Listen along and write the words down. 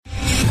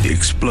The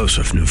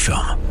explosive new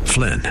film,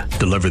 Flynn,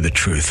 deliver the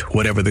truth,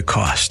 whatever the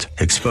cost.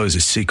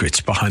 Exposes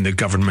secrets behind the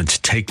government's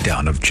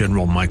takedown of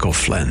General Michael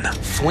Flynn.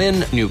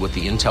 Flynn knew what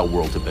the intel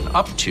world had been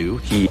up to.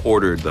 He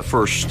ordered the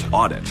first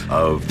audit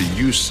of the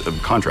use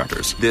of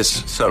contractors.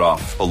 This set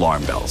off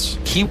alarm bells.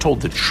 He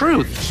told the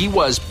truth. He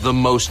was the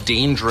most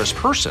dangerous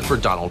person for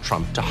Donald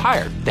Trump to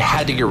hire. They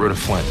had to get rid of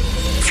Flynn.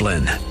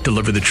 Flynn,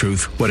 deliver the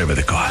truth, whatever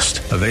the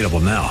cost. Available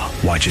now.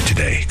 Watch it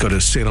today. Go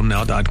to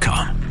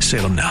salemnow.com.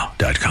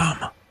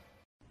 salemnow.com.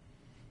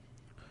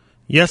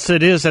 Yes,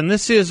 it is, and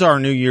this is our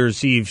New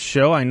Year's Eve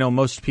show. I know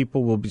most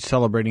people will be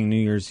celebrating New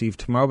Year's Eve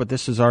tomorrow, but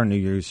this is our New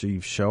Year's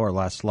Eve show, our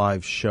last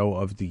live show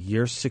of the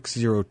year,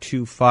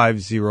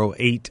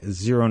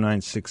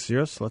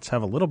 602-508-0960. So let's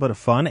have a little bit of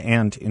fun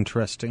and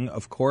interesting,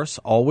 of course,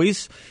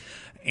 always.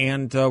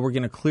 And we're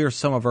going to clear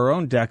some of our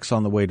own decks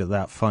on the way to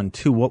that fun,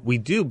 too. What we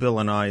do, Bill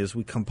and I, is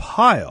we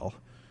compile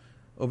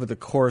over the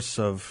course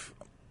of,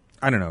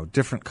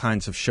 different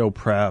kinds of show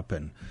prep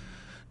and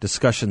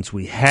discussions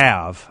we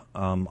have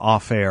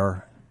off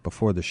air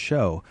before the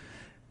show,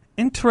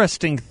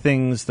 interesting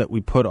things that we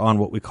put on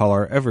what we call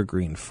our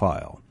evergreen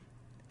file.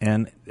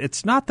 And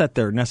it's not that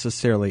they're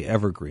necessarily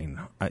evergreen.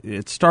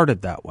 It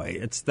started that way.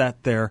 It's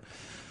that they're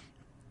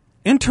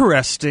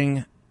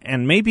interesting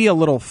and maybe a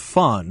little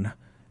fun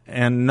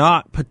and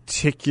not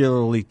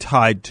particularly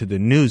tied to the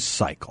news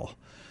cycle.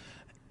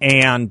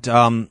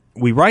 And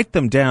we write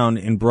them down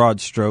in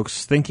broad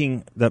strokes,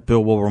 thinking that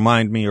Bill will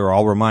remind me or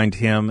I'll remind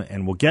him,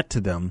 and we'll get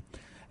to them.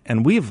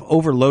 And we've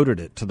overloaded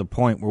it to the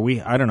point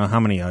where I don't know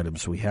how many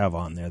items we have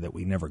on there that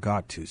we never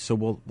got to. So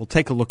we'll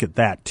take a look at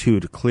that,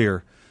 too, to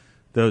clear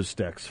those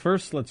decks.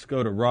 First, let's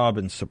go to Rob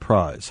in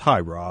Surprise.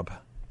 Hi, Rob.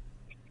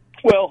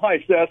 Well,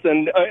 hi, Seth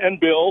and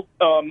Bill.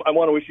 I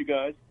want to wish you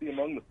guys, be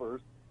among the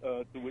first,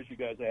 to wish you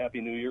guys a Happy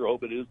New Year.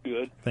 Hope it is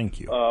good. Thank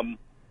you. Called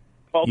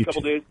a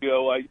couple days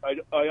ago. I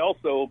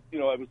also,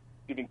 I was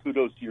giving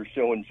kudos to your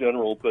show in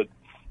general, but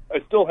I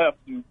still have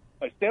to,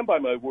 I stand by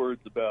my words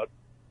about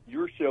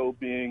your show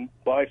being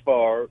by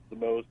far the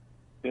most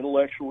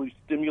intellectually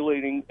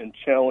stimulating and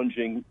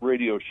challenging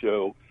radio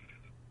show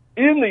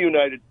in the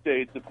United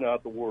States, if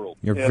not the world.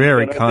 You're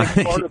very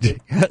kind.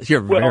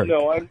 You're very.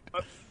 I'm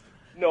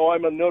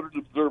a noted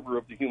observer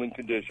of the human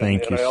condition.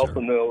 Thank you, I also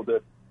know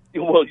that,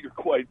 you're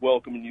quite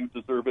welcome and you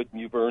deserve it and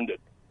you've earned it.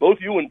 Both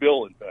you and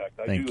Bill, in fact,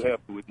 I do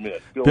have to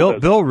admit.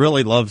 Bill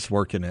really loves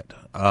working it.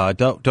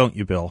 Don't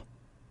you, Bill?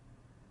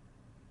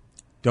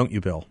 Don't you,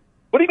 Bill?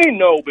 What do you mean,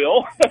 no,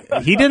 Bill?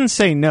 He didn't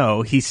say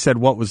no. He said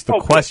what was the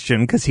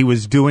question because he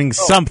was doing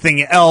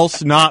something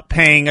else, not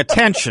paying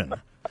attention.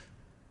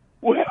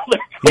 Well,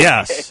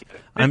 yes.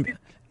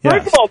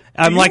 First of all,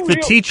 I'm like the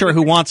teacher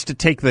who wants to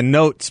take the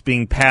notes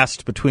being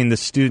passed between the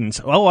students.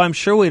 Oh, I'm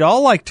sure we'd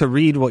all like to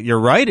read what you're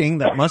writing.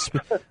 That must be.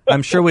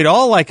 I'm sure we'd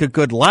all like a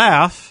good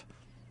laugh.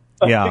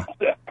 Yeah.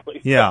 Exactly.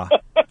 Yeah.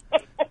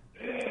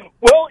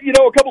 Well,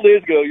 a couple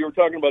days ago you were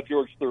talking about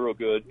George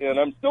Thorogood, and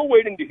I'm still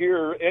waiting to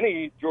hear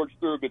any George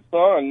Thorogood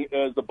song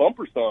as a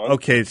bumper song.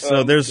 Okay,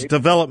 so there's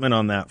development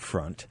on that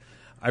front.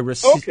 I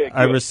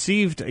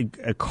received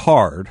a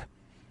card,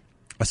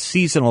 a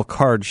seasonal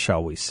card,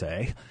 shall we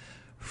say,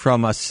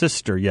 from a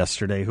sister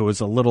yesterday who was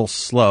a little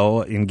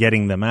slow in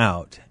getting them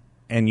out,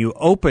 and you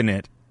open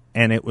it,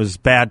 and it was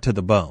Bad to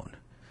the Bone.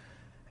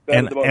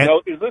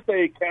 Now, is this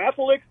a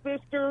Catholic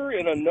sister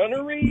in a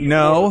nunnery?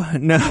 No.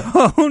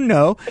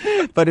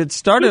 But it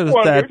started with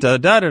that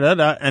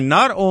da-da-da-da, and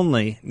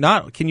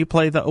can you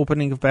play the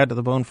opening of Bad to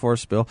the Bone for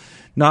us, Bill?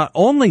 Not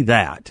only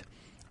that,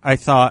 I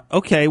thought,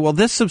 okay, well,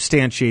 this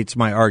substantiates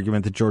my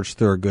argument that George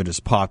Thorogood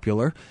is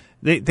popular.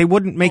 They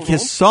wouldn't make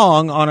his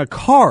song on a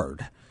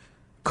card.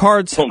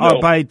 Cards,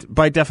 by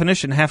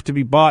definition, have to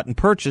be bought and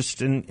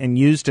purchased and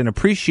used and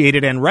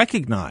appreciated and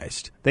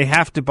recognized. They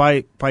have to,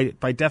 by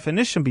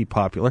definition, be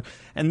popular.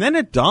 And then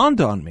it dawned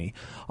on me,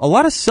 a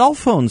lot of cell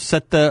phones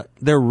set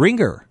their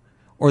ringer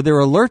or their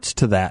alerts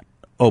to that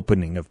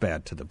opening of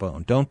Bad to the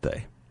Bone, don't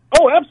they?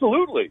 Oh,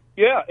 absolutely.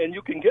 Yeah, and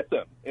you can get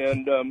them.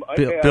 And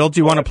Bill,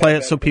 do you want to play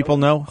it so people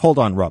know? Hold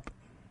on, Rupp.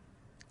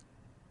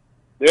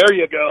 There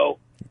you go.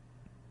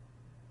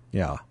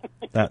 Yeah,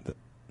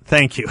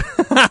 thank you.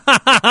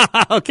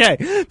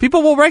 Okay.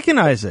 People will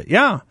recognize it.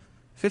 Yeah.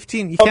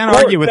 15. You can't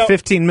argue with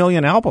 15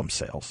 million album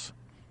sales.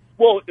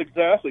 Well,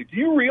 exactly. Do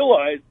you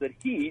realize that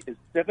he is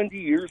 70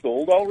 years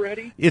old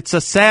already? It's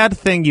a sad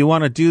thing. You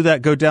want to do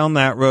that, go down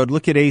that road.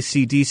 Look at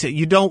AC/DC.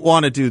 You don't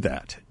want to do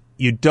that.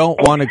 You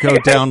don't want to go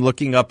down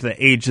looking up the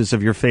ages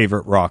of your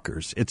favorite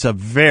rockers. It's a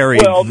very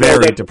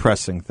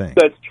depressing thing.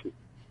 That's true.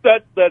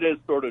 That is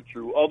sort of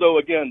true. Although,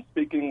 again,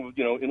 speaking of,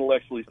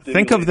 intellectually stimulating.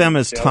 Think of them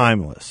as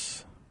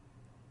timeless.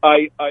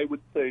 I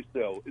would say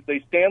so. They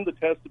stand the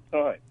test of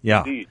time. Yeah.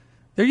 Indeed.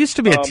 There used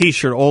to be a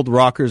T-shirt, Old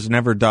Rockers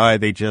Never Die.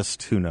 They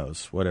just, who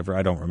knows, whatever.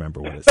 I don't remember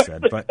what it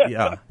said. But,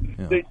 yeah.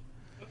 I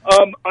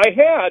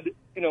had,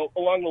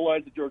 along the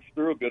lines of George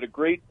Thorogood, a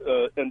great,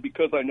 and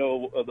because I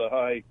know the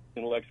high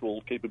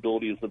intellectual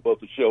capabilities of both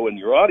the show and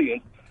your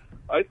audience,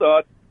 I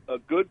thought a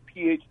good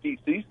PhD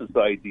thesis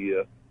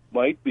idea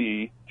might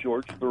be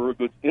George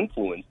Thorogood's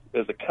influence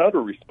as a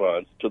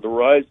counter-response to the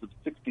rise of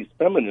 60s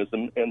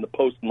feminism and the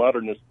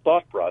postmodernist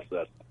thought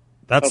process.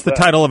 That's the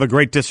title of a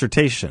great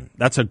dissertation.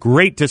 That's a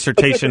great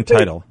dissertation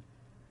title.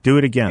 Do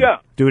it again. Yeah.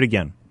 Do it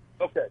again.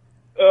 Okay.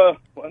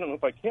 I don't know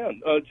if I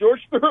can. George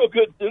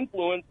Thorogood's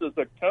influence as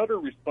a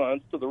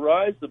counter-response to the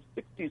rise of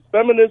 60s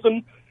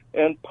feminism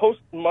and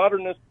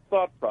postmodernist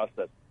thought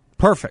process.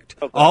 Perfect.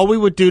 Okay. All we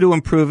would do to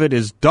improve it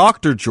is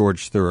Dr.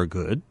 George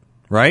Thorogood,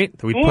 right?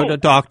 We'd put a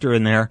doctor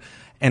in there,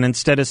 and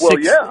instead of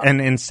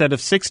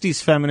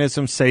 60s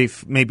feminism, say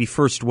maybe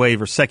first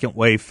wave or second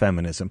wave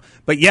feminism.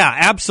 But yeah,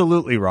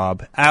 absolutely,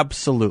 Rob.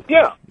 Absolutely.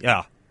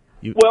 Yeah.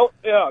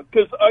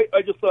 Because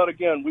I just thought,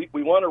 again,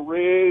 we want to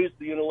raise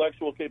the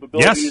intellectual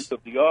capabilities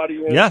of the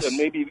audience and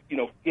maybe,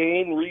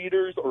 gain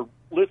readers or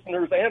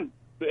listeners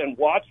and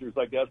watchers,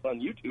 I guess, on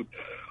YouTube.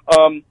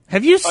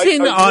 Have you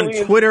seen on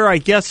Twitter, I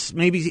guess,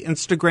 maybe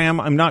Instagram,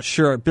 I'm not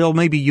sure, Bill,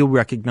 maybe you'll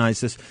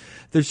recognize this.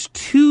 There's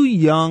two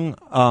young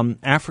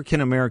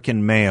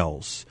African-American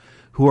males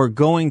who are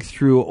going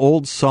through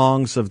old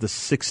songs of the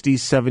 60s,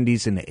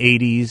 70s, and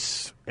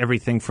 80s,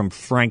 everything from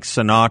Frank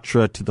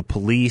Sinatra to the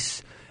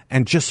Police,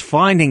 and just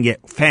finding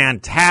it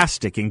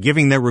fantastic and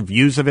giving their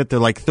reviews of it. They're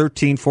like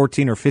 13,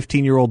 14, or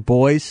 15-year-old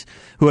boys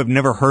who have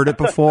never heard it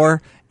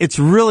before. It's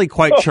really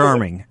quite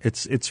charming.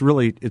 It's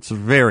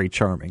very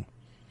charming.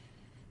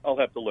 I'll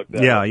have to look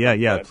that up.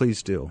 Yeah.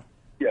 Please do.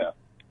 Yeah.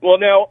 Well,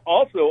 now,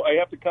 also, I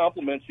have to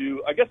compliment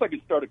you. I guess I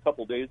could start a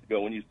couple days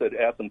ago when you said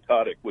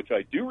asymptotic, which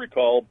I do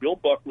recall Bill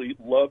Buckley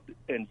loved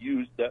and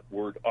used that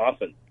word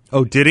often.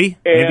 Oh, did he?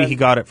 Maybe he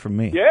got it from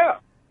me. Yeah.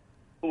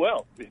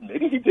 Well,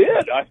 maybe he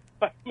did. I'm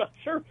not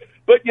sure.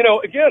 But,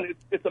 again,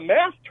 it's a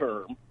math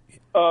term.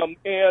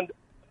 And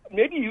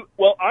maybe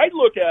I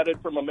look at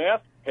it from a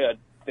math head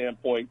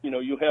standpoint.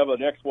 You have an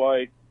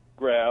XY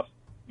graph.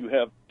 You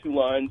have two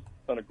lines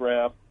on a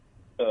graph.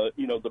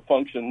 The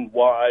function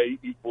y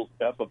equals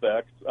f of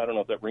x. I don't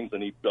know if that rings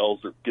any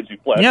bells or gives you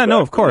flashbacks. Yeah,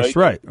 no, of course.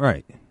 Right.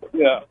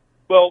 Yeah.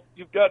 Well,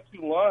 you've got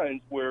two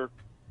lines where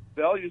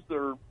values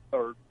are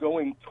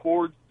going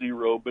towards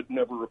zero, but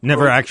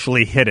never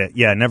actually hit it.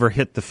 Yeah, never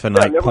hit the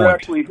finite point. Never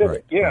actually hit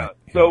it. Yeah. Right.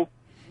 So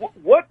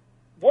what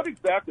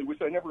exactly,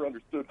 which I never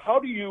understood, how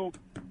do you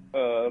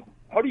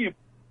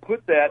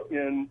put that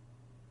in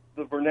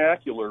the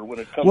vernacular when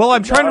it comes to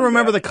I'm trying to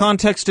remember the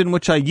context in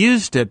which I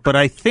used it, but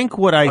I think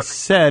what I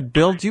said,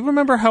 Bill, do you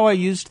remember how I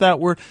used that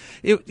word?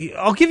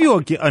 I'll give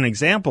you an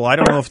example. I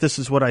don't know if this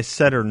is what I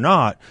said or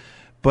not,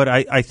 but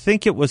I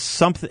think it was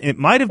something, it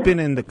might have been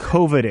in the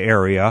COVID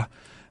area,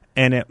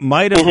 and it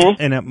might have,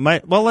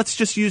 let's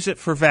just use it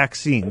for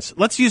vaccines.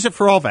 Let's use it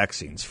for all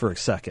vaccines for a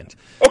second.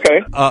 Okay.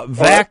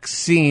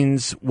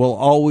 Vaccines will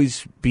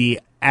always be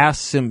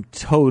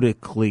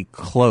asymptotically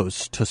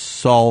close to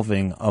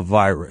solving a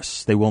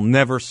virus. They will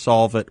never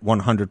solve it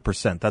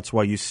 100%. That's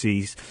why you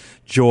see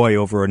joy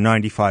over a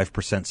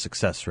 95%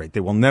 success rate.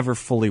 They will never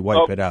fully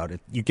wipe it out.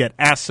 You get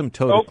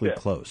asymptotically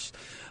close.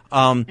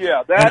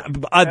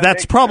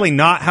 That's probably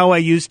not how I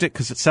used it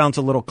because it sounds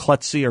a little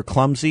klutzy or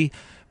clumsy,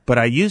 but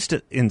I used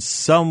it in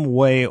some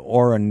way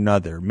or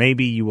another.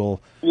 Maybe you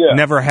will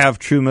never have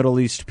true Middle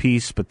East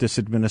peace, but this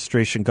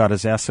administration got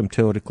as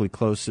asymptotically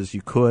close as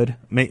you could.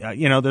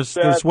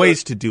 There's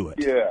ways to do it.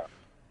 Yeah.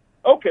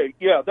 Okay,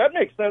 yeah, that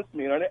makes sense to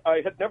me. And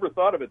I had never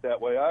thought of it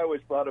that way. I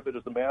always thought of it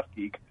as a math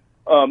geek.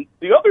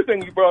 The other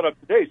thing you brought up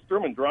today,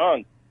 Sturm und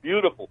Drang,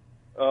 beautiful.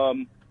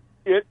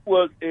 It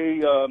was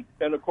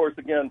and of course,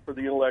 again, for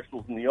the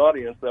intellectuals in the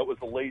audience, that was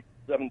a late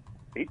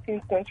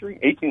 18th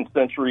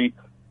century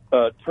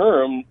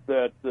term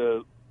that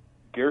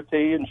Goethe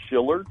and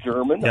Schiller,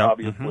 German,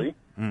 obviously,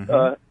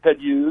 had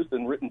used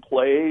and written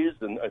plays,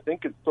 and I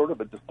think it's sort of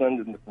a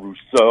descendant of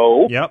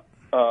Rousseau. Yep.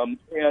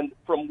 And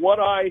from what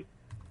I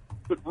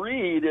could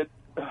read,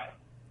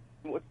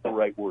 what's the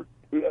right word?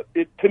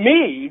 To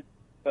me,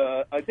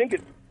 I think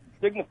it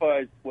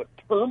signifies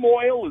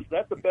turmoil? Is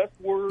that the best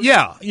word?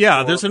 Yeah.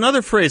 There's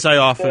another phrase I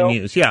often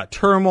use. Yeah,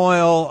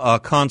 turmoil,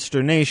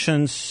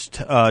 consternations,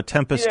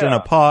 tempest in a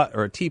pot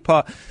or a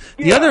teapot.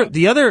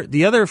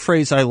 The other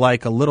phrase I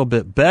like a little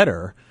bit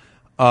better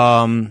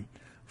from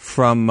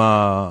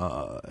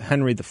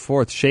Henry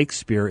IV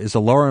Shakespeare is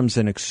alarums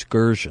and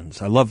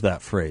excursions. I love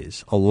that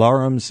phrase.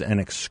 Alarums and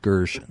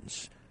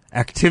excursions.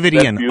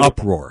 Activity and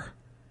uproar.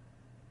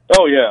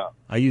 Oh yeah.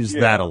 I use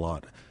that a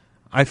lot.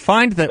 I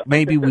find that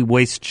maybe we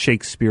waste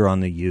Shakespeare on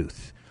the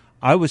youth.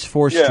 I was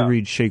forced to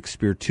read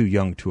Shakespeare too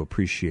young to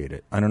appreciate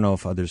it. I don't know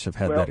if others have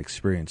had that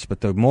experience,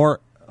 but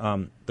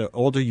the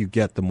older you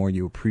get, the more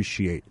you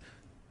appreciate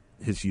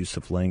his use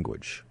of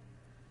language.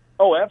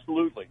 Oh,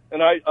 absolutely.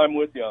 And I'm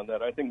with you on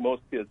that. I think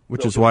most kids...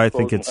 Which is why I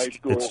think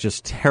it's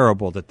just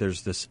terrible that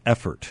there's this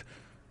effort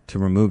to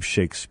remove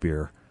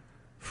Shakespeare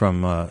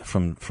from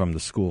the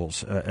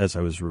schools, as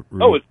I was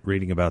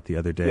reading about the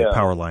other day. Yeah.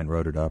 Powerline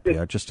wrote it up.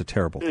 Just a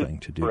terrible thing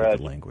to do with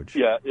the language.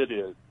 Yeah, it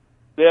is.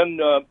 Then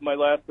my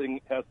last thing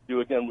has to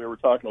do, again, we were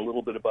talking a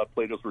little bit about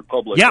Plato's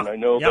Republic, and I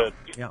know that,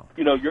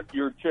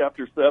 your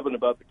Chapter 7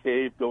 about the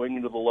cave going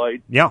into the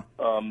light,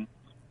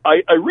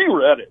 I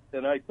reread it,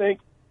 and I think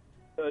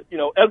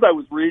as I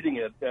was reading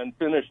it and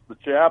finished the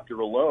chapter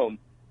alone,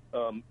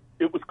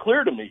 it was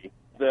clear to me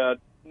that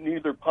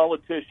neither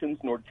politicians,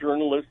 nor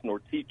journalists, nor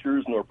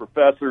teachers, nor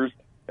professors,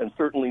 and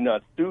certainly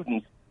not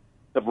students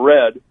have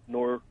read,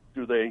 nor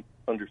do they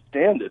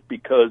understand it,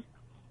 because,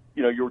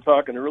 you were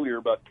talking earlier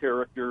about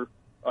character.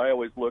 I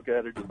always look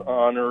at it as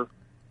honor.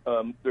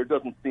 There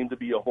doesn't seem to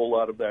be a whole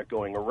lot of that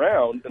going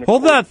around. And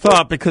hold that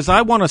thought, because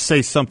I want to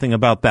say something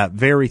about that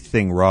very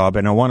thing, Rob,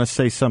 and I want to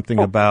say something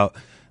about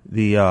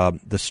the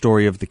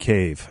story of the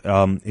cave,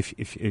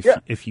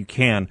 if you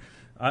can.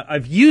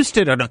 I've used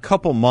it in a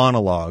couple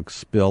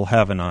monologues, Bill,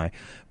 haven't I?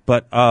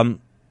 But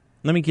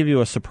let me give you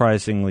a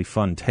surprisingly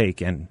fun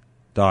take and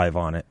dive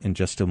on it in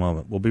just a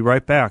moment. We'll be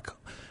right back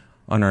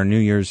on our New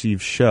Year's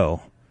Eve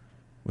show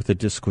with a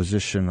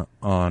disquisition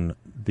on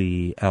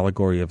the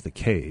allegory of the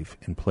cave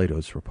in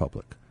Plato's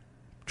Republic.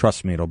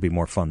 Trust me, it'll be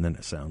more fun than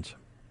it sounds.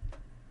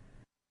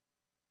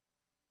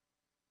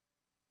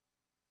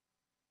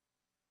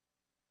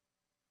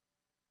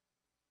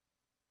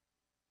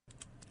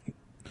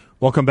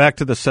 Welcome back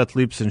to the Seth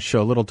Leibsohn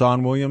Show. Little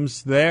Don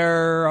Williams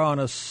there on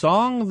a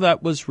song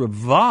that was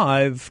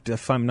revived,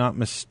 if I'm not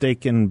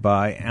mistaken,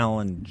 by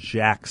Alan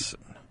Jackson.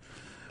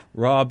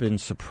 Rob, in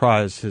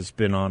surprise, has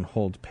been on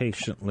hold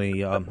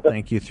patiently.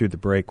 Thank you through the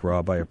break,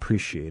 Rob. I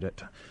appreciate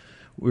it.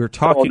 We were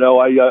talking. Oh,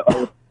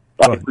 no,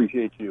 I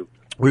appreciate you.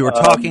 We were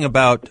talking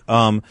about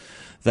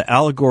the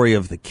allegory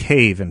of the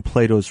cave in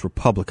Plato's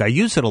Republic. I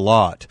use it a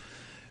lot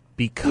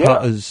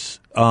because.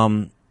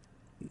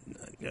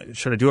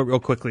 Should I do it real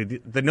quickly?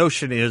 The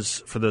notion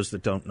is, for those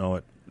that don't know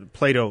it,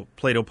 Plato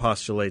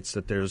postulates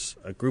that there's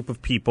a group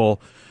of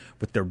people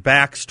with their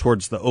backs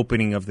towards the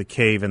opening of the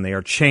cave, and they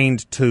are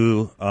chained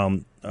to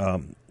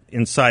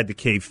inside the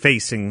cave,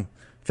 facing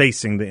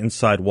the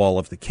inside wall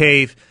of the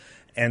cave,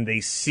 and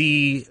they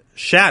see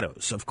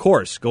shadows, of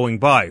course, going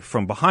by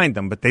from behind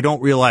them, but they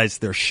don't realize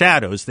they're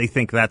shadows. They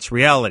think that's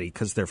reality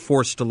because they're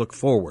forced to look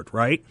forward,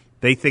 right?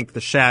 They think the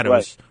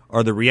shadows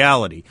are the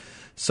reality.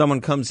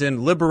 Someone comes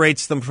in,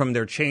 liberates them from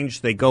their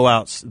chains. They go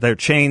out. Their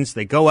chains.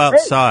 They go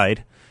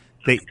outside.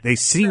 They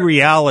see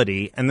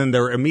reality, and then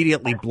they're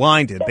immediately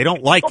blinded. They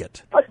don't like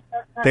it.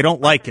 They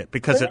don't like it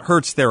because it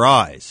hurts their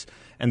eyes,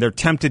 and they're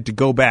tempted to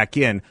go back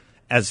in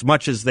as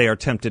much as they are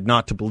tempted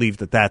not to believe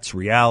that that's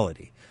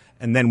reality.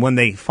 And then when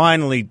they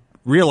finally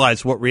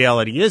realize what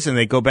reality is, and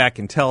they go back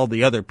and tell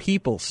the other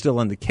people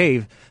still in the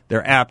cave,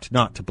 they're apt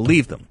not to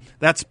believe them.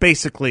 That's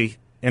basically,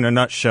 in a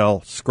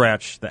nutshell,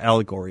 scratch the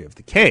allegory of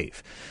the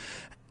cave.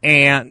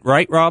 And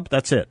right, Rob,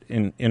 that's it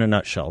in a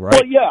nutshell, right?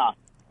 Well,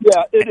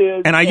 yeah, it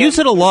is. And I use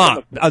it a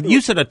lot. I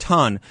use it a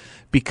ton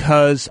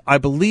because I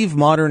believe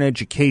modern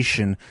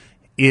education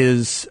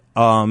is,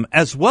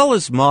 as well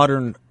as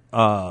modern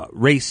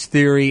race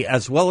theory,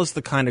 as well as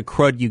the kind of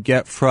crud you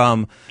get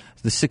from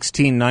the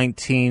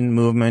 1619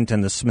 movement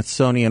and the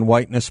Smithsonian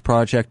Whiteness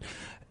Project,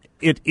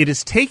 it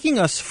is taking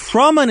us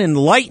from an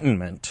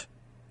enlightenment.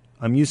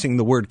 I'm using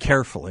the word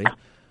carefully.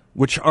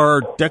 Which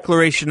our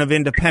Declaration of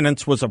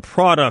Independence was a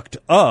product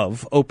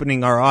of,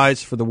 opening our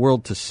eyes for the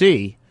world to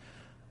see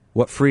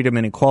what freedom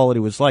and equality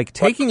was like,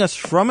 taking us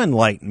from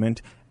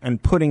enlightenment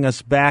and putting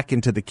us back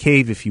into the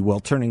cave, if you will,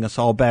 turning us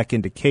all back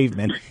into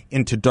cavemen,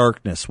 into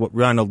darkness, what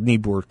Ronald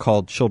Niebuhr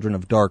called children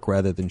of dark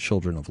rather than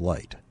children of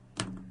light.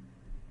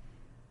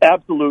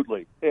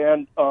 Absolutely.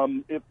 And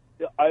if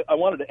I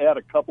wanted to add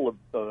a couple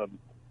of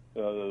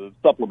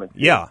supplements.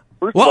 Yeah.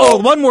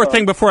 One more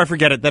thing before I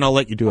forget it, then I'll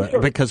let you do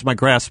it, because my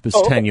grasp is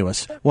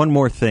tenuous. One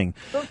more thing.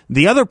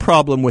 The other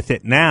problem with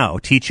it now,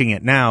 teaching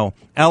it now,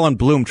 Alan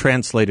Bloom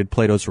translated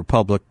Plato's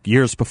Republic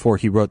years before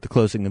he wrote The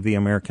Closing of the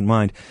American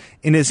Mind.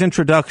 In his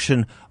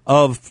introduction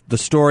of the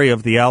story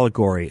of the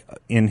allegory,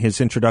 in his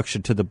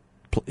introduction to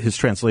his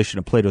translation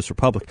of Plato's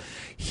Republic,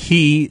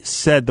 he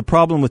said the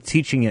problem with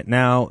teaching it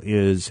now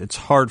is it's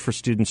hard for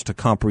students to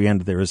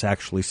comprehend there is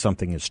actually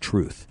something as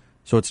truth.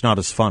 So it's not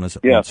as fun as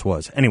it once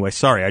was. Anyway,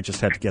 sorry, I just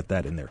had to get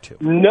that in there too.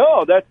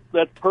 No,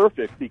 that's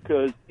perfect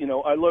because,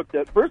 I looked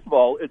at, first of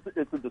all,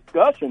 it's a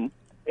discussion,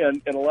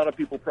 and a lot of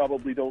people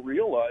probably don't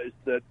realize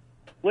that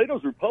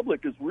Plato's Republic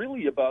is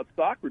really about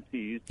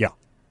Socrates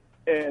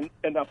and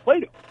not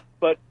Plato.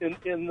 But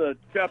in the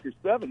chapter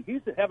 7,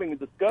 he's having a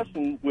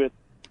discussion with,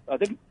 I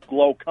think it's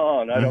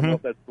Glaucon. I don't know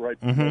if that's the right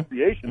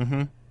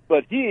pronunciation.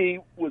 But he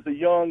was a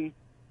young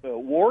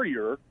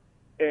warrior,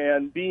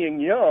 and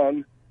being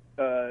young,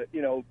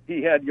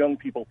 he had young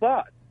people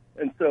thought.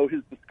 And so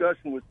his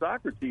discussion with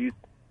Socrates,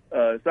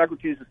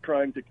 Socrates is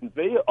trying to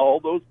convey all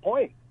those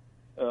points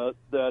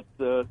that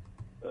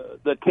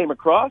came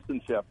across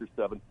in chapter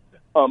 7.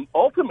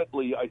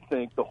 Ultimately, I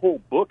think the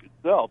whole book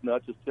itself,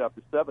 not just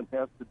chapter 7,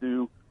 has to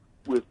do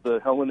with the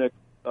Hellenic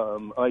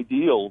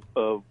ideal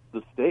of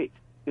the state.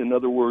 In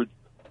other words,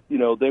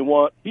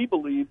 he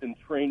believed in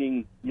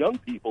training young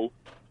people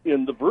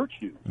in the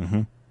virtues.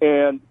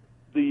 And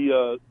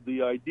the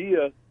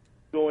idea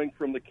going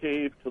from the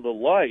cave to the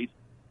light,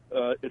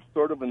 it's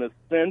sort of an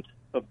ascent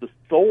of the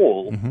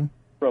soul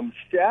from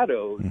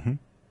shadows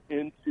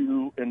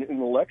into an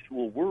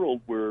intellectual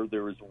world where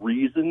there is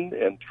reason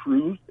and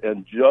truth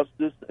and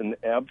justice and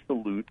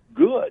absolute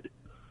good.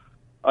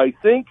 I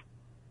think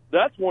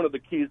that's one of the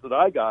keys that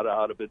I got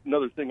out of it.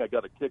 Another thing I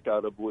got a kick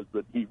out of was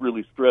that he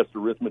really stressed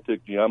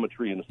arithmetic,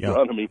 geometry, and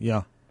astronomy.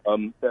 Yeah.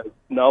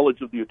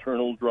 Knowledge of the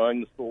eternal,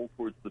 drawing the soul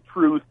towards the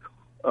truth.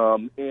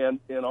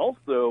 And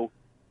also,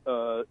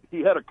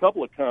 he had a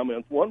couple of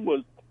comments. One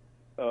was,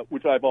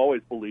 which I've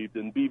always believed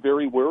in, be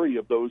very wary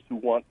of those who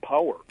want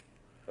power,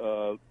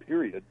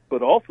 period.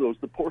 But also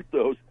support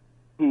those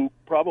who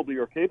probably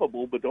are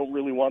capable but don't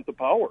really want the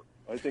power.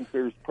 I think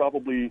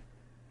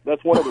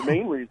that's one of the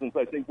main reasons,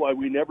 I think, why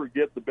we never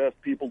get the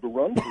best people to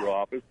run for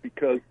office,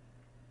 because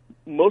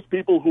most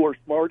people who are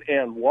smart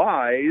and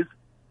wise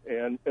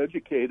and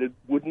educated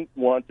wouldn't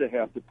want to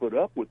have to put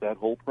up with that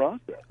whole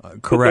process.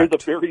 Correct.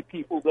 But they're the very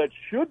people that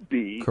should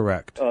be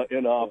correct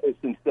in office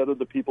instead of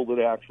the people that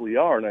actually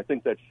are, and I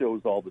think that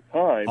shows all the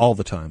time. All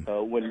the time.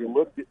 When you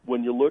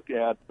look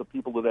at the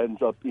people that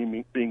ends up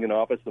being in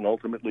office and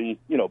ultimately,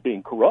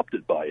 being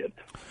corrupted by it.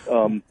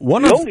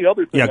 Only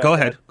other thing. Yeah, go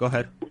ahead.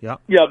 Yeah.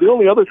 Yeah, the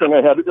only other thing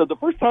I had, the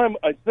first time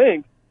I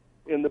think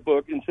in the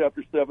book in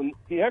chapter 7,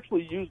 he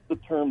actually used the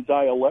term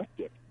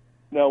dialectic.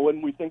 Now,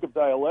 when we think of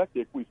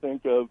dialectic, we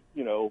think of,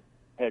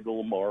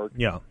 Hegel, Marx,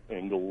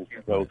 Engels,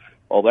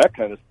 all that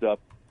kind of stuff.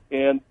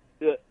 And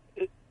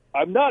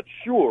I'm not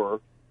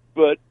sure,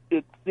 but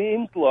it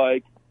seems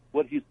like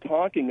what he's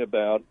talking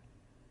about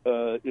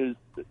is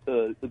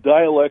the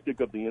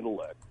dialectic of the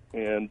intellect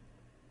and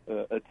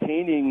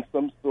attaining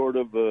some sort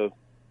of the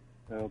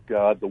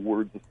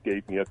words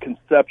escape me, a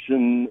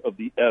conception of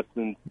the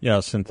essence. Yeah,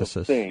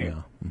 synthesis.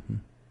 Yeah. Mm-hmm.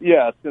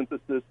 Yeah,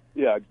 synthesis.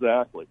 Yeah,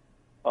 exactly.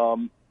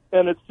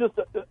 And it's just,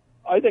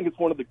 I think it's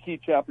one of the key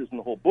chapters in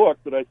the whole book,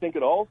 but I think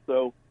it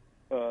also,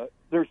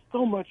 there's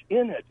so much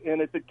in it, and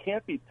if it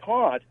can't be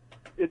taught,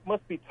 it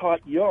must be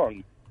taught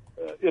young.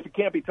 If it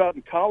can't be taught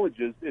in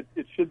colleges,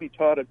 it should be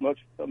taught at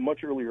a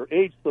much earlier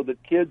age so that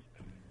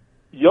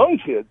young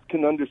kids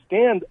can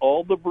understand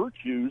all the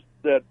virtues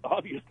that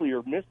obviously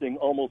are missing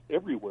almost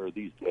everywhere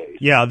these days.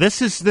 Yeah,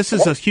 this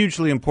is a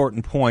hugely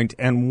important point,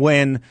 and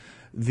when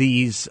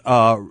these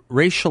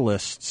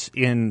racialists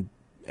in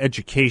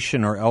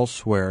education or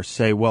elsewhere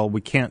say, well,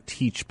 we can't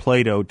teach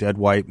Plato, dead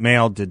white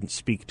male, didn't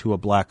speak to a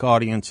black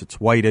audience, it's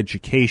white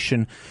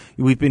education.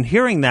 We've been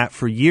hearing that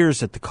for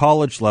years at the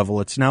college level.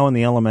 It's now in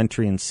the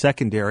elementary and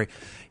secondary.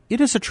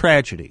 It is a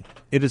tragedy.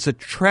 It is a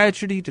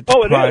tragedy to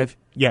deprive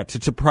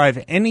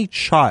any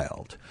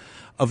child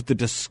of the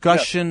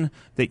discussion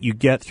that you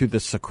get through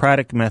the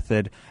Socratic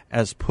method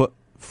as put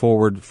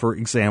forward, for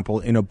example,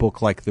 in a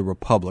book like The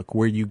Republic,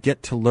 where you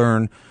get to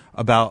learn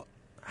about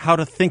how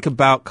to think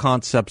about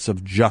concepts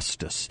of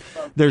justice.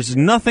 There's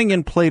nothing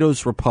in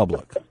Plato's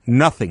Republic,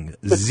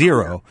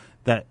 zero,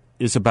 that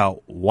is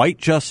about white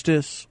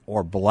justice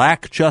or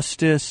black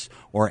justice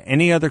or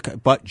any other,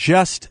 but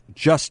just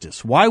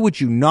justice. Why would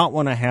you not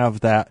want to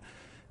have that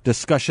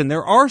discussion?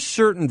 There are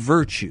certain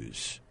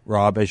virtues,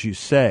 Rob, as you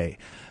say,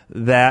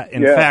 that,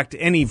 in fact,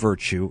 any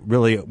virtue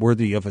really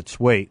worthy of its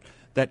weight,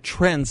 that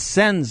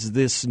transcends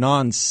this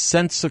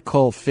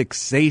nonsensical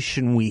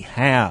fixation we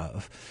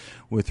have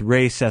with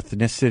race,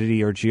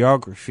 ethnicity, or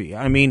geography.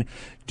 I mean,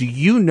 do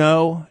you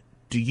know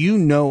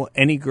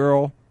any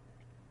girl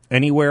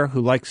anywhere who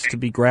likes to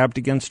be grabbed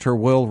against her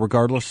will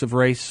regardless of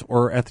race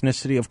or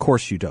ethnicity? Of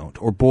course you don't.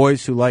 Or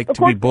boys who like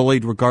to be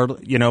bullied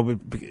regardless,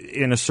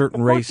 in a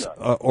certain race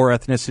or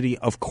ethnicity?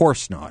 Of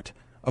course not.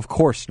 Of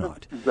course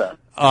not. Exactly.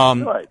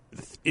 Right.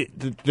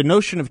 The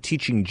notion of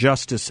teaching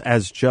justice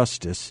as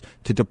justice,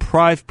 to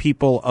deprive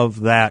people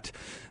of that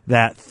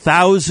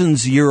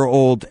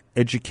thousands-year-old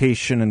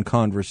education and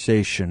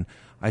conversation,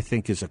 I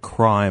think is a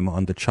crime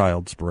on the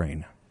child's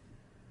brain.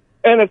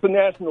 And it's a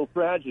national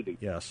tragedy.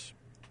 Yes,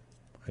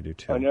 I do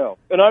too. I know.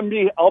 And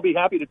I'll be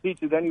happy to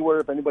teach it anywhere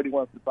if anybody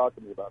wants to talk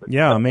to me about it.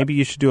 Yeah, maybe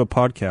you should do a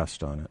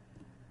podcast on it.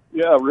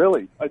 Yeah,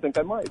 really. I think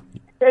I might.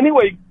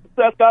 Anyway,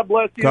 Seth, God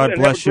bless you. God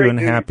bless you and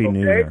Happy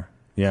New Year.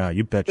 Yeah,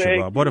 you betcha,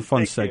 Rob. What a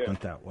fun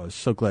segment that was.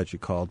 So glad you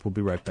called. We'll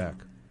be right back.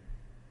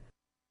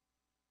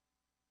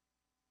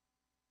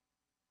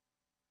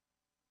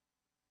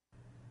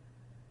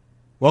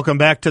 Welcome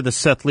back to the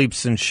Seth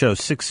Leibsohn Show,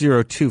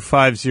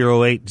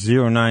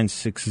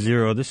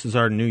 602-508-0960. This is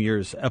our New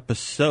Year's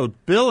episode.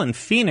 Bill in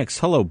Phoenix.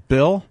 Hello,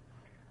 Bill.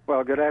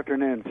 Well, good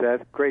afternoon,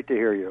 Seth. Great to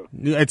hear you.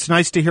 It's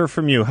nice to hear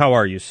from you. How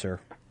are you, sir?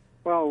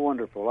 Well,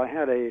 wonderful. I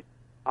had a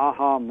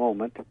aha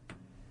moment,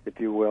 if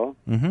you will.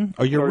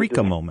 Mm-hmm. A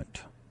eureka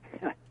moment.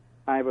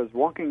 I was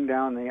walking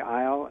down the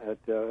aisle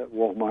at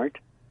Walmart,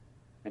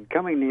 and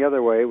coming the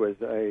other way was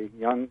a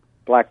young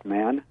black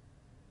man.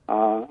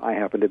 I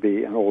happened to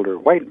be an older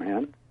white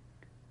man,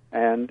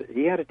 and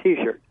he had a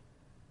T-shirt,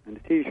 and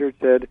the T-shirt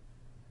said,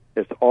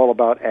 "It's all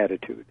about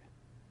attitude."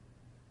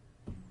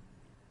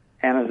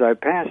 And as I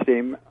passed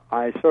him,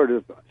 I sort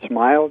of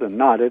smiled and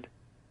nodded,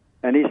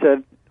 and he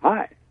said,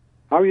 "Hi,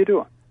 how are you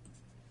doing?"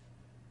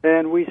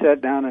 And we sat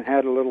down and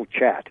had a little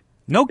chat.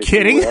 No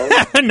kidding.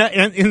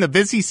 In the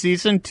busy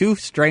season, two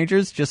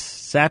strangers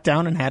just sat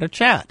down and had a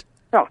chat.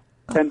 Oh,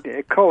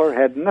 And color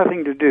had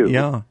nothing to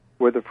do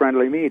with a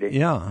friendly meeting.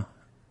 Yeah.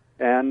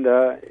 And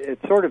it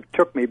sort of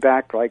took me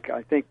back. Like,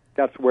 I think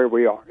that's where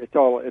we are. It's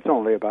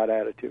only about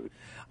attitude.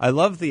 I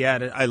love the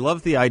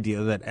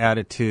idea that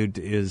attitude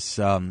is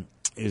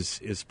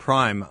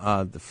prime.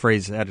 The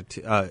phrase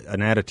 "attitude,"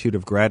 an attitude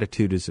of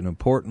gratitude, is an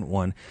important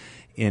one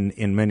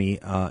in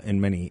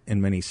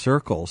many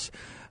circles.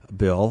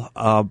 Bill,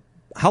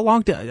 how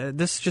long did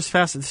this just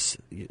fast?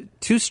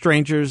 Two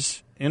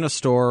strangers in a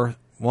store.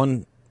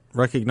 One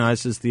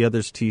recognizes the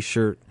other's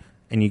T-shirt,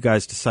 and you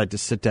guys decide to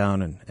sit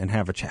down and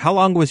have a chat. How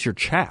long was your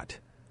chat?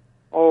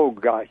 Oh,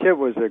 gosh, it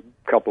was a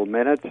couple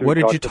minutes. What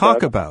did you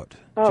talk about?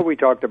 We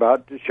talked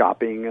about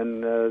shopping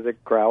and the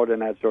crowd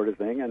and that sort of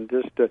thing, and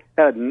just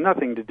had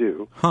nothing to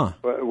do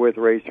with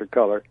race or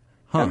color.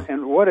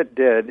 And what it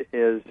did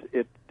is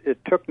it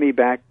took me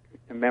back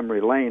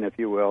memory lane, if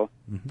you will.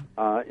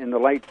 Mm-hmm. In the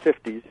late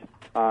 50s,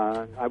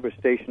 I was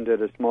stationed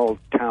at a small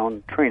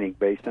town training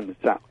base in the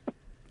South.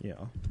 Yeah.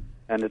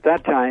 And at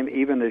that time,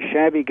 even the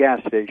shabby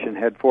gas station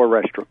had 4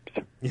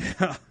 restrooms.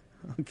 Yeah.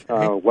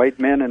 Okay. White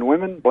men and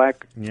women,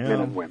 black men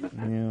and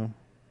women.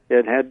 Yeah.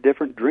 It had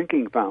different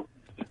drinking fountains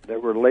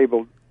that were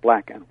labeled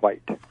black and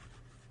white.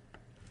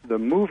 The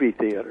movie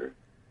theater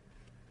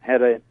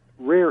had a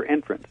rear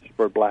entrance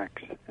for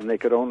blacks, and they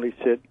could only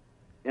sit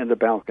in the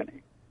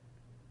balcony.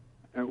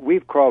 And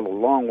we've crawled a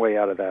long way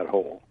out of that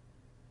hole.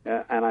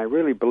 And I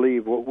really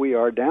believe what we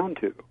are down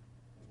to,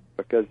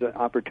 because the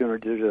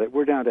opportunities are that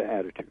we're down to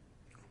attitude.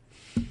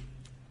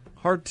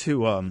 Hard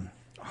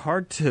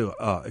to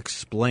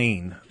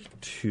explain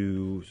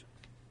to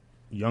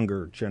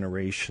younger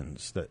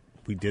generations that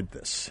we did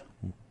this.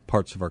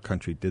 Parts of our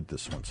country did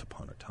this once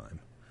upon a time.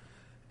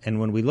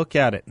 And when we look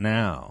at it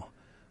now,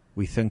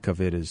 we think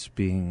of it as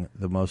being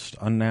the most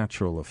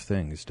unnatural of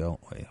things, don't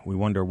we? We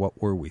wonder,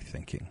 what were we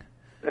thinking?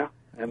 Yeah.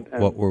 And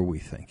what were we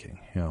thinking?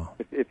 Yeah.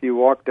 If you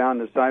walked down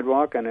the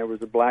sidewalk and there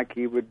was a black,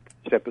 he would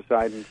step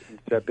aside and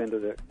step into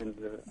the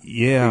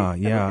yeah.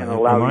 And it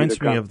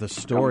reminds me of the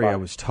story I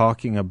was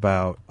talking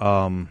about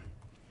in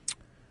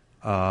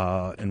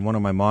one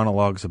of my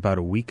monologues about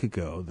a week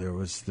ago. There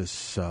was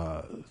this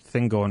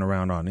thing going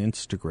around on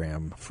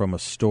Instagram from a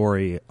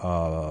story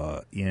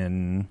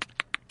in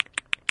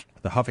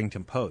the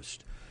Huffington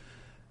Post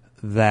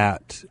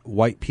that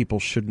white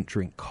people shouldn't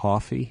drink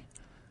coffee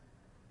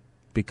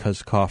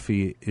because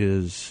coffee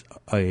is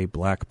a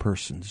black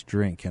person's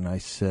drink. And I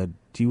said,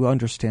 do you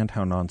understand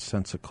how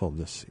nonsensical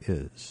this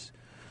is?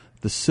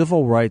 The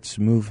civil rights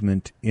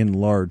movement, in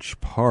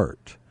large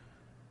part,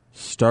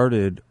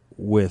 started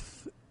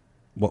with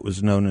what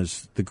was known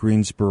as the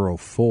Greensboro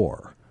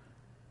Four.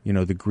 You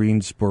know, the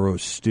Greensboro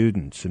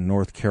students in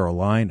North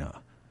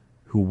Carolina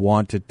who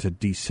wanted to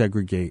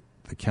desegregate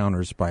the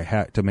counters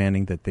by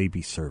demanding that they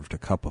be served a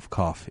cup of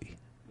coffee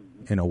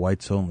in a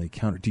whites-only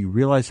counter. Do you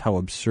realize how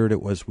absurd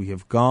it was? We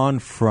have gone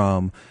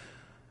from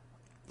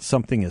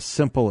something as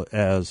simple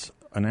as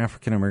an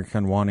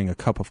African-American wanting a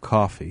cup of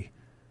coffee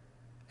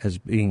as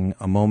being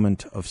a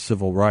moment of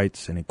civil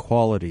rights and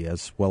equality,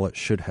 as well it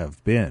should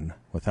have been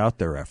without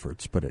their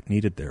efforts, but it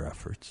needed their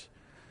efforts,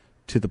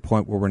 to the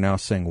point where we're now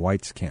saying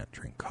whites can't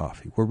drink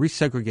coffee. We're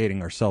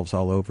resegregating ourselves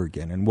all over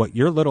again. And what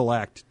your little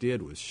act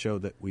did was show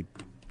that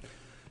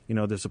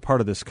there's a part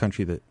of this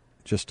country that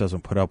just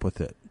doesn't put up with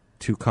it.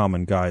 2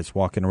 common guys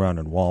walking around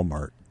in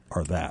Walmart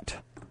are that.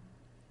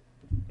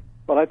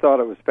 Well, I thought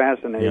it was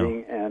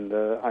fascinating, and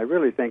I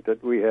really think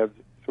that we have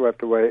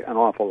swept away an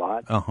awful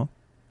lot. Uh-huh.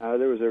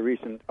 There was a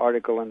recent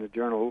article in the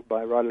Journal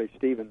by Rodley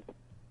Stevens,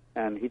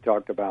 and he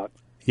talked about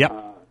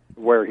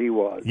where he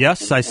was.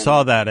 Yes, I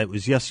saw that. It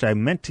was yesterday. I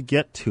meant to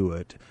get to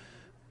it,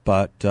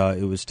 but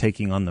it was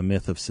taking on the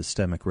myth of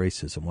systemic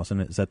racism,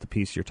 wasn't it? Is that the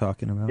piece you're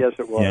talking about? Yes,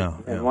 it was. Yeah,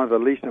 and one of the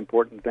least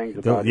important things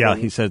about him.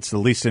 He said it's the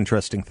least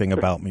interesting thing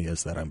about me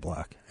is that I'm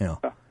black. Yeah.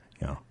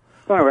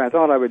 So anyway, I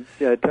thought I would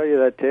tell you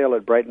that tale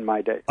that brightened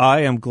my day.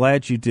 I am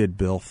glad you did,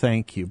 Bill.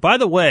 Thank you. By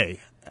the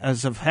way,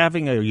 as of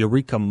having a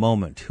eureka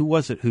moment, who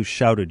was it who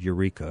shouted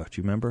eureka? Do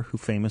you remember who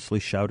famously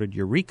shouted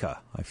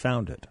eureka? I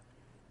found it.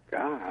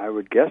 I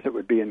would guess it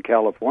would be in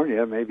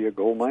California, maybe a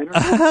gold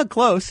miner.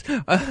 Close.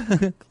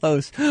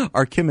 Close.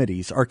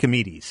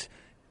 Archimedes,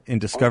 in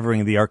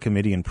discovering the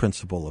Archimedean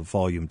principle of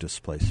volume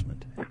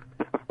displacement.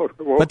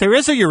 But there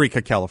is a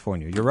Eureka,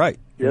 California. You're right.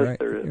 Yes,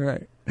 there is. You're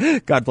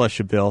right. God bless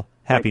you, Bill.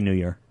 Happy New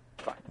Year.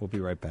 Bye. We'll be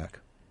right back.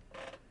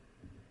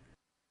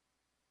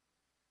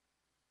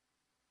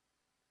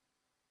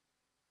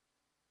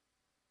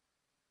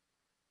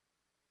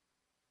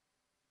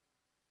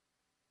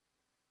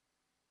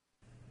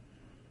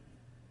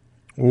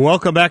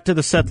 Welcome back to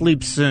the Seth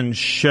Leibsohn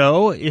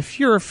Show. If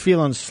you're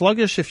feeling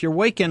sluggish, if you're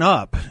waking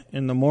up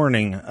in the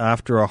morning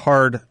after a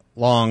hard,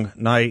 long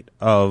night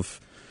of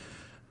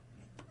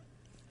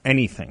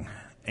anything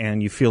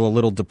and you feel a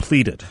little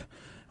depleted,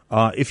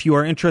 if you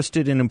are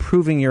interested in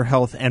improving your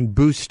health and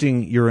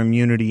boosting your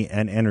immunity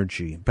and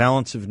energy,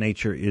 Balance of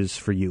Nature is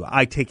for you.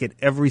 I take it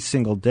every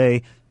single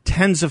day,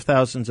 tens of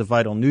thousands of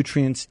vital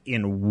nutrients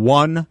in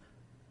one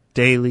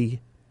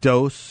daily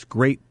dose,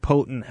 great,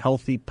 potent,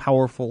 healthy,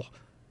 powerful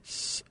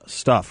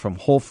stuff from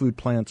whole food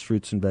plants,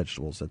 fruits, and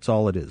vegetables. That's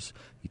all it is.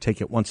 You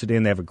take it once a day,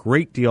 and they have a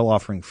great deal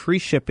offering free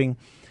shipping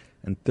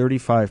and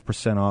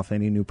 35% off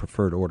any new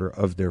preferred order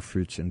of their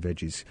fruits and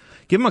veggies.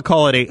 Give them a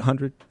call at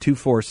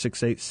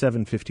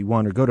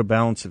 800-246-8751 or go to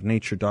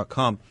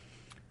balanceofnature.com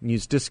and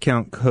use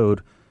discount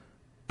code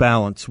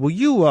BALANCE. Will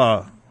you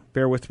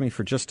bear with me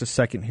for just a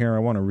second here? I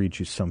want to read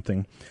you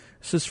something.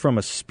 This is from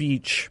a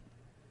speech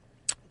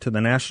to the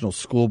National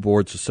School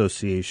Boards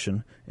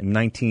Association in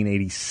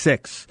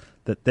 1986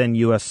 that then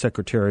U.S.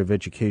 Secretary of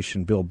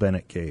Education Bill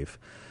Bennett gave.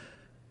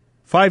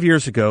 5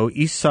 years ago,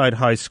 Eastside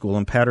High School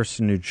in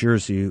Paterson, New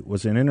Jersey,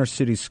 was an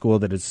inner-city school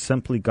that had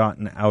simply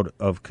gotten out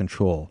of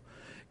control.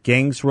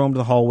 Gangs roamed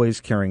the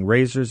hallways carrying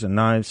razors and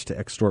knives to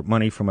extort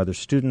money from other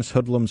students.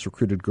 Hoodlums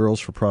recruited girls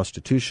for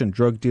prostitution.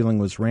 Drug dealing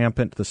was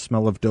rampant. The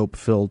smell of dope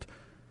filled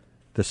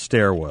the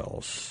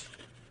stairwells.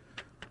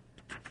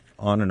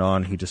 On and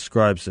on, he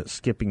describes it,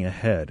 skipping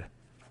ahead.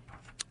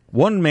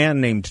 One man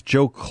named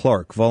Joe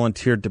Clark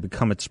volunteered to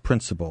become its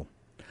principal.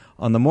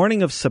 On the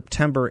morning of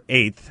September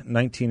 8th,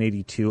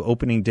 1982,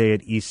 opening day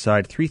at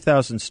Eastside,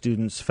 3,000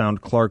 students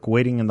found Clark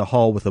waiting in the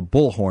hall with a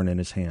bullhorn in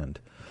his hand.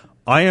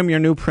 "I am your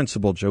new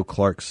principal," Joe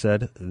Clark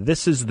said.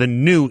 "This is the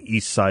new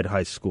Eastside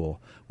High School.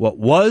 What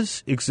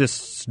was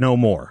exists no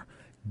more.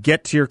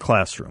 Get to your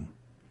classroom."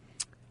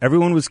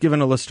 Everyone was given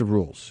a list of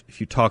rules.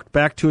 If you talked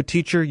back to a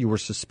teacher, you were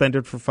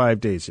suspended for 5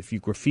 days. If you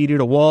graffitied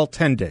a wall,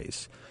 10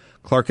 days.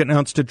 Clark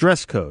announced a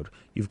dress code.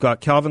 "You've got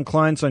Calvin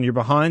Kleins on your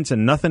behinds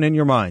and nothing in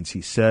your minds,"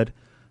 he said.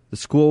 The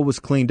school was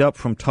cleaned up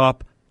from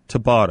top to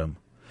bottom.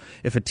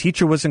 If a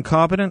teacher was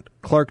incompetent,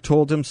 Clark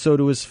told him so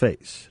to his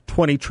face.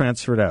 20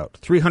 transferred out.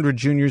 300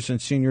 juniors and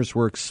seniors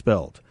were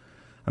expelled.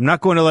 "I'm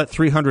not going to let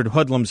 300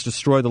 hoodlums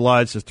destroy the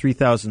lives of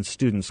 3,000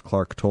 students,"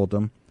 Clark told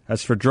them.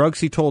 As for drugs,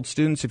 he told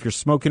students, "If you're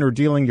smoking or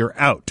dealing, you're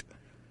out.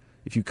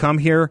 If you come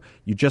here,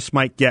 you just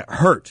might get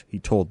hurt," he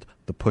told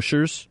the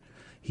pushers.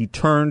 He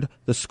turned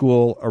the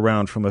school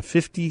around from a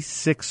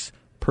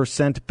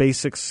 56%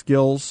 basic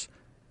skills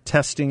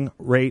testing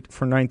rate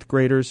for ninth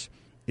graders.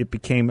 It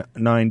became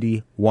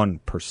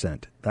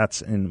 91%.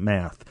 That's in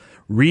math.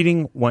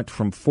 Reading went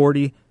from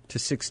 40 to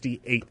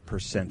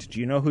 68%. Do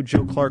you know who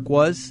Joe Clark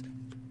was?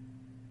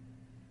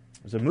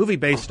 There's a movie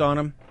based on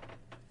him.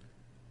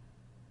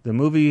 The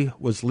movie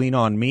was Lean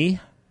on Me.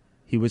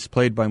 He was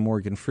played by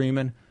Morgan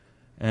Freeman.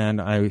 And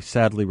I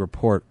sadly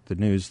report the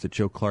news that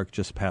Joe Clark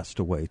just passed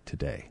away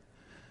today.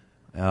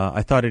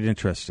 I thought it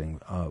interesting.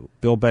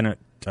 Bill Bennett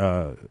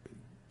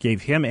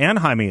gave him and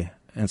Jaime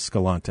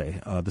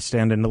Escalante the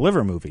Stand and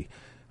Deliver movie.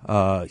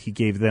 He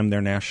gave them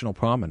their national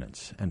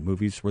prominence, and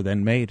movies were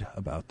then made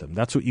about them.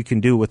 That's what you can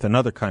do with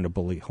another kind of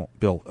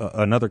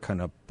another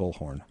kind of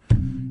bullhorn,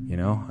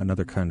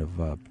 another kind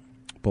of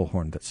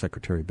bullhorn that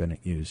Secretary Bennett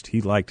used.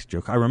 He liked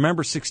Joe. I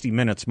remember 60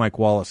 Minutes, Mike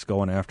Wallace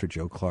going after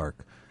Joe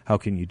Clark. How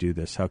can you do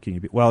this? How can you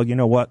be? Well, you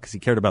know what? Because he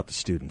cared about the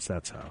students.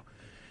 That's how.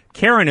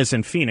 Karen is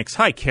in Phoenix.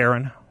 Hi,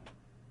 Karen.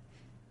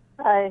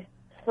 Hi.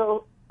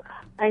 So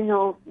I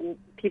know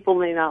people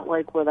may not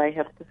like what I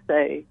have to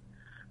say,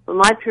 but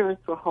my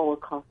parents were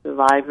Holocaust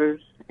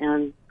survivors,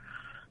 and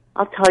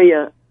I'll tell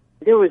you,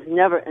 there was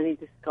never any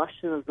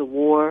discussion of the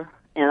war,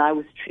 and I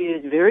was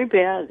treated very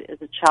bad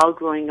as a child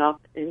growing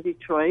up in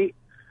Detroit.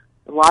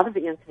 A lot of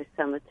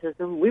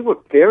anti-Semitism. We were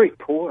very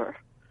poor.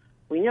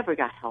 We never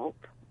got help.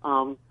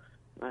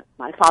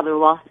 My father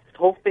lost his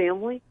whole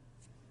family.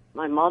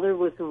 My mother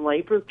was in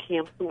labor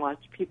camps and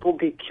watched people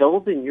be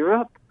killed in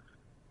Europe.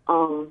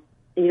 I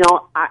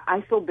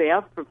feel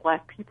bad for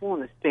black people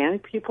and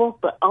Hispanic people,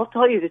 but I'll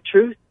tell you the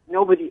truth,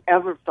 nobody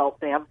ever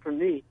felt bad for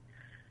me.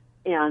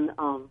 And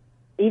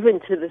even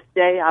to this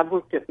day, I've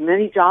worked at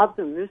many jobs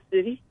in this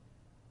city.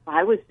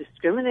 I was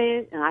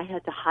discriminated, and I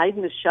had to hide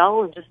in the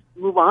shell and just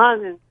move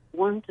on and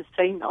learn to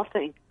say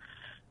nothing.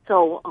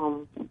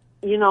 So,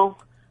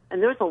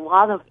 and there's a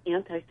lot of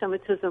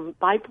anti-Semitism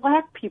by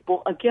black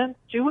people against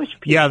Jewish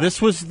people. Yeah, this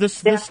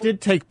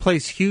did take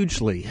place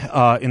hugely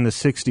in the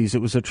 60s. It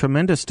was a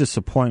tremendous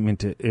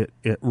disappointment. It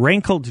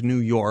rankled New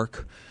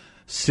York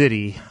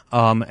City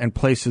and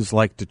places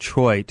like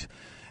Detroit,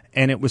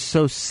 and it was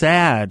so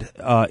sad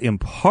in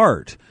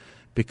part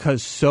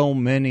because so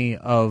many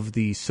of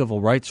the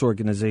civil rights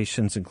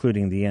organizations,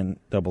 including the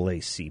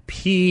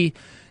NAACP,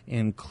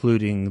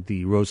 including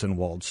the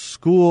Rosenwald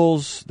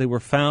schools, they were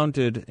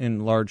founded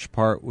in large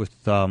part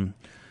with a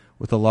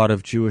lot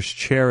of Jewish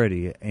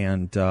charity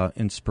and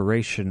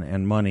inspiration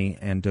and money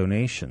and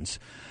donations.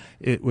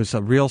 It was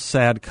a real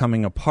sad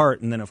coming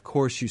apart. And then, of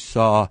course, you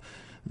saw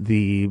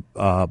the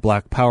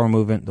Black Power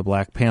movement, the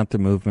Black Panther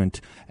movement,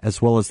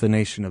 as well as the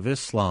Nation of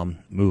Islam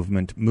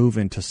movement move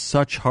into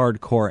such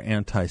hardcore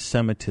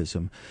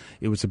anti-Semitism.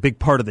 It was a big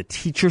part of the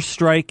teacher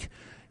strike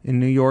in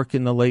New York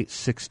in the late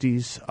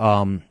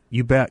 60s.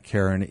 You bet,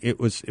 Karen. It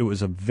was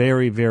a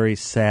very, very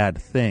sad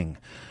thing.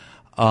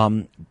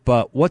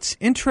 But what's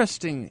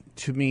interesting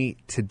to me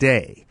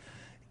today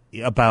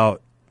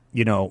about,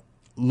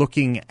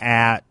 looking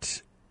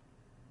at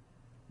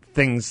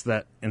things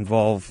that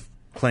involve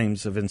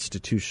claims of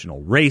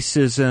institutional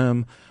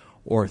racism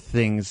or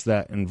things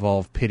that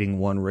involve pitting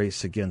one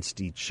race against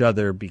each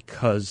other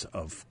because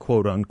of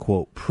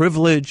quote-unquote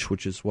privilege,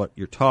 which is what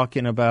you're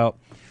talking about,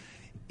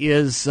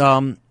 is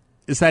that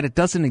it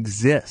doesn't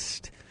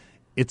exist.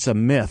 It's a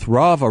myth.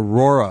 Rav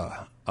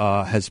Arora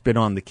has been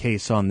on the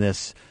case on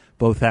this,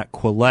 both at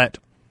Quillette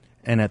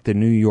and at the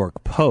New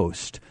York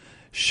Post,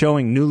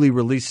 showing newly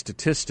released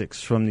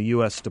statistics from the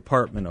U.S.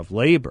 Department of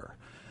Labor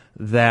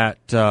that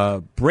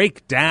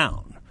break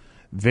down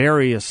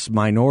various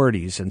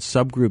minorities and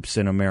subgroups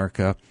in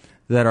America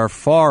that are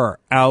far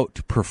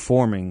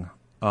outperforming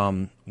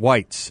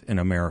whites in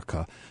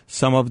America.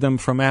 Some of them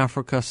from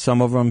Africa,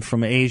 some of them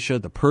from Asia,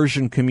 the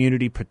Persian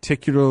community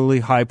particularly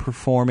high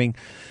performing.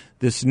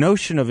 This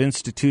notion of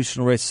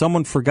institutional race,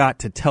 someone forgot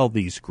to tell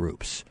these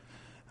groups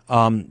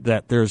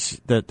that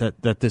there's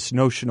that this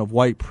notion of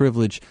white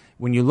privilege,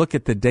 when you look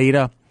at the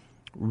data,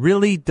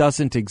 really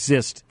doesn't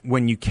exist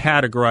when you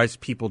categorize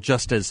people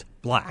just as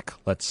black,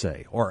 let's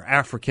say, or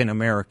African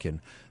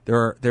American.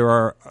 There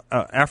are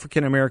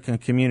African American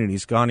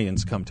communities,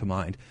 Ghanaians come to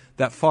mind,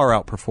 that far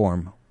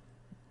outperform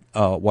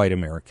white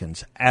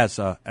Americans as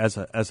a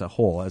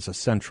whole, as a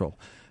central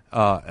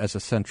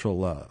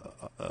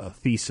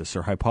thesis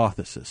or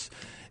hypothesis.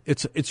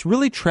 It's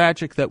really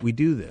tragic that we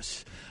do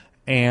this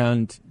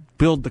and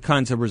build the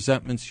kinds of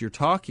resentments you're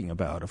talking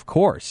about, of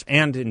course,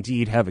 and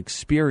indeed have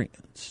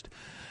experienced.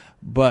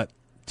 But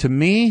to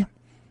me,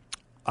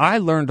 I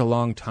learned a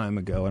long time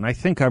ago, and I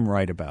think I'm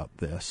right about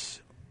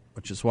this,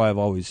 which is why I've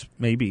always,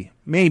 maybe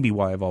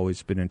why I've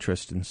always been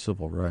interested in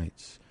civil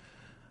rights.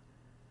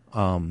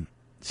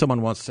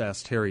 Someone once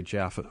asked Harry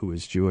Jaffa, who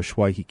is Jewish,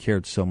 why he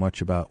wrote so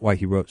much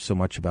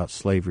about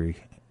slavery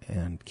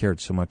and cared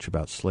so much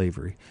about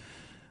slavery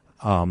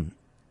in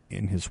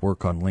his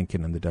work on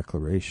Lincoln and the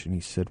Declaration.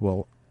 He said,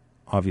 well,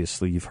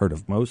 obviously you've heard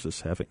of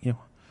Moses, haven't you?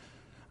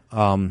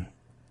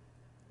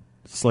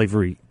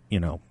 Slavery,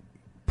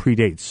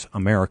 predates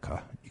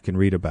America. You can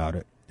read about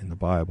it in the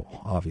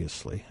Bible,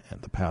 obviously,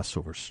 and the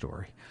Passover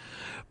story.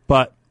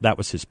 But that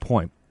was his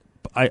point.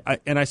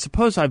 I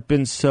suppose I've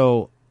been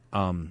so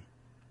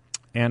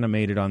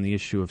animated on the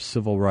issue of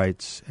civil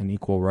rights and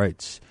equal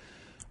rights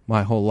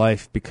my whole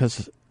life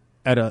because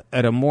at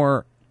a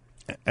more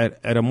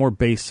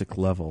basic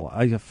level,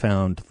 I have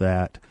found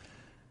that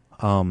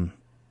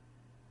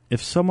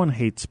if someone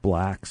hates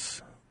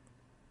blacks,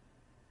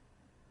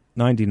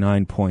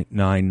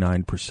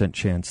 99.99%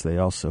 chance they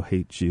also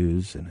hate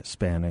Jews and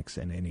Hispanics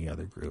and any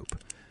other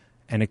group.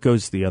 And it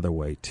goes the other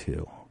way,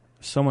 too.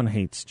 If someone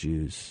hates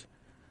Jews,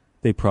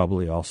 they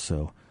probably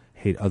also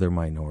hate other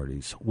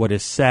minorities. What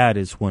is sad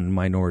is when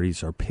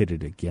minorities are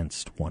pitted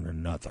against one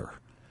another.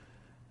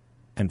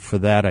 And for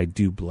that, I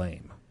do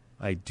blame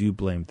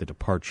the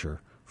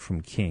departure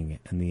from King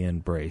and the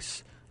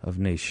embrace of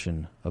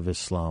Nation of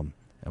Islam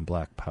and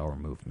Black Power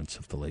movements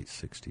of the late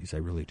 60s. I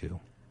really do.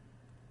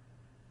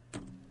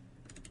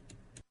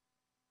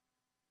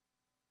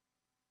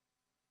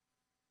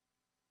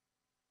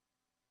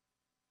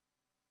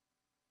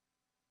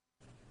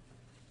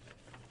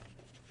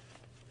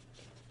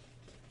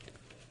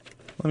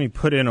 Let me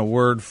put in a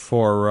word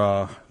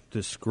for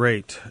this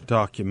great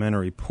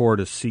documentary, Poor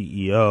to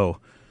CEO,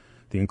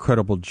 The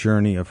Incredible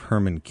Journey of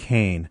Herman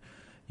Cain.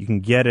 You can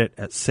get it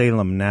at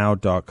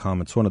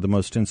salemnow.com. It's one of the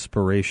most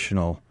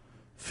inspirational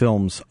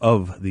films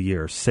of the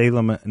year,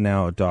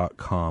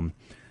 salemnow.com.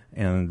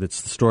 And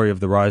it's the story of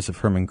the rise of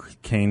Herman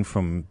Cain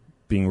from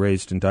being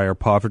raised in dire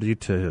poverty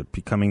to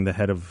becoming the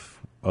head of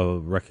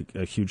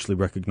a hugely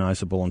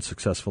recognizable and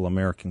successful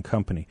American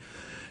company.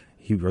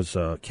 He was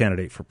a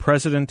candidate for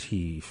president.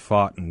 He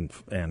fought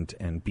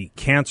and beat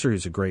cancer.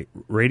 He's a great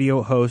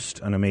radio host,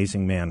 an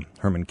amazing man,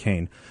 Herman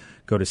Cain.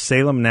 Go to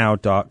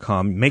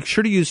salemnow.com. Make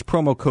sure to use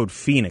promo code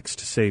Phoenix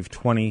to save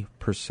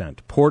 20%.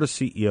 Poor to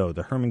CEO,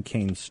 the Herman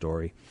Cain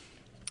story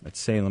at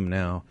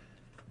salemnow.com.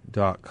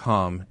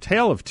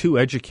 Tale of two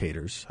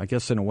educators. I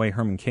guess in a way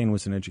Herman Cain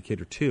was an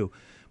educator too.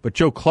 But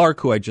Joe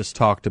Clark, who I just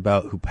talked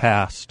about, who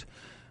passed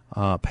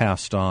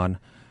on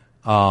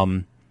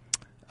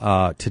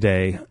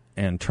today,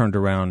 and turned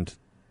around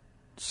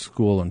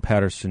school in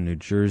Paterson, New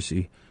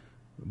Jersey,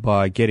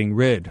 by getting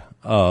rid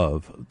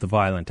of the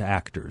violent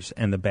actors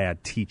and the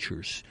bad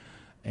teachers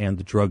and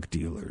the drug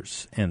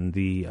dealers and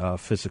the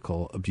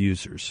physical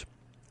abusers.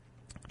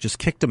 Just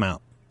kicked them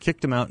out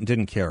and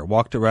didn't care.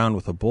 Walked around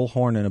with a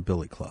bullhorn and a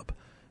billy club.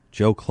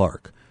 Joe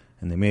Clark.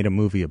 And they made a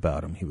movie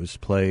about him. He was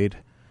played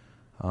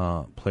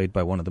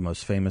by one of the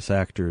most famous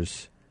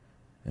actors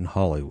in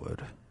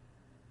Hollywood.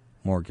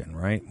 Morgan,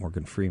 right?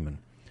 Morgan Freeman.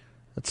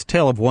 That's the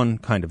tale of one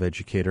kind of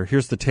educator.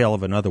 Here's the tale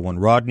of another one.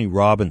 Rodney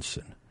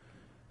Robinson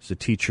is a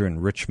teacher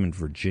in Richmond,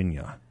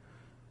 Virginia.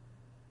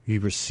 He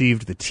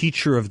received the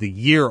Teacher of the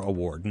Year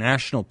Award,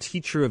 National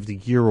Teacher of the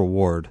Year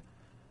Award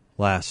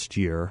last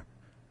year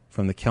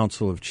from the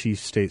Council of Chief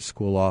State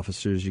School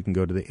Officers. You can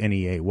go to the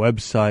NEA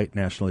website,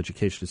 National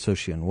Education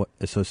Association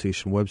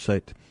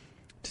website,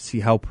 to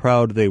see how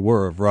proud they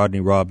were of Rodney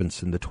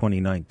Robinson, the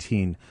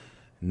 2019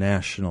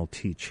 National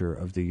Teacher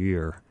of the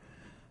Year.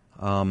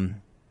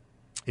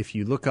 If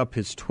you look up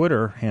his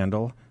Twitter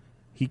handle,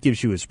 He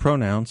gives you his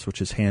pronouns,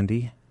 which is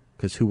handy,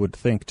 because who would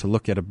think to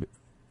look at a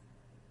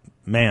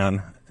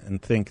man and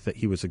think that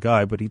he was a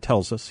guy, but he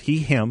tells us,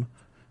 he, him,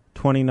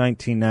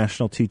 2019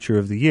 National Teacher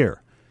of the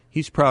Year.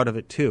 He's proud of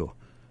it, too.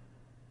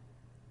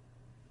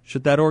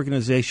 Should that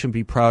organization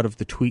be proud of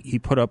the tweet he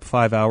put up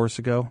 5 hours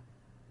ago?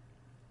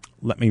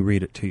 Let me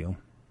read it to you.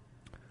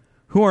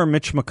 Who are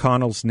Mitch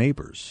McConnell's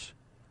neighbors?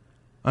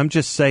 I'm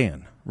just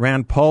saying,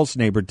 Rand Paul's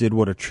neighbor did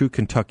what a true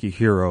Kentucky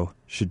hero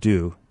should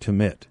do to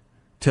Mitch.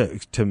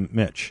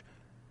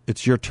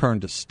 It's your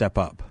turn to step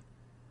up.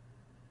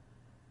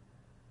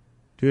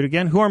 Do it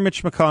again. Who are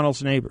Mitch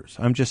McConnell's neighbors?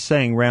 I'm just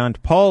saying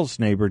Rand Paul's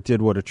neighbor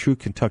did what a true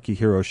Kentucky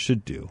hero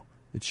should do.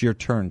 It's your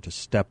turn to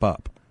step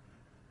up.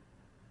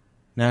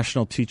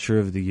 National Teacher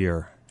of the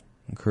Year,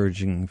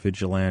 encouraging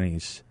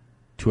vigilantes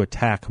to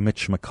attack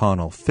Mitch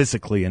McConnell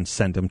physically and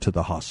send him to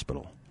the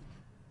hospital.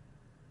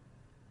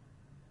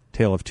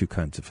 Tale of two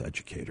kinds of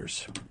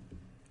educators.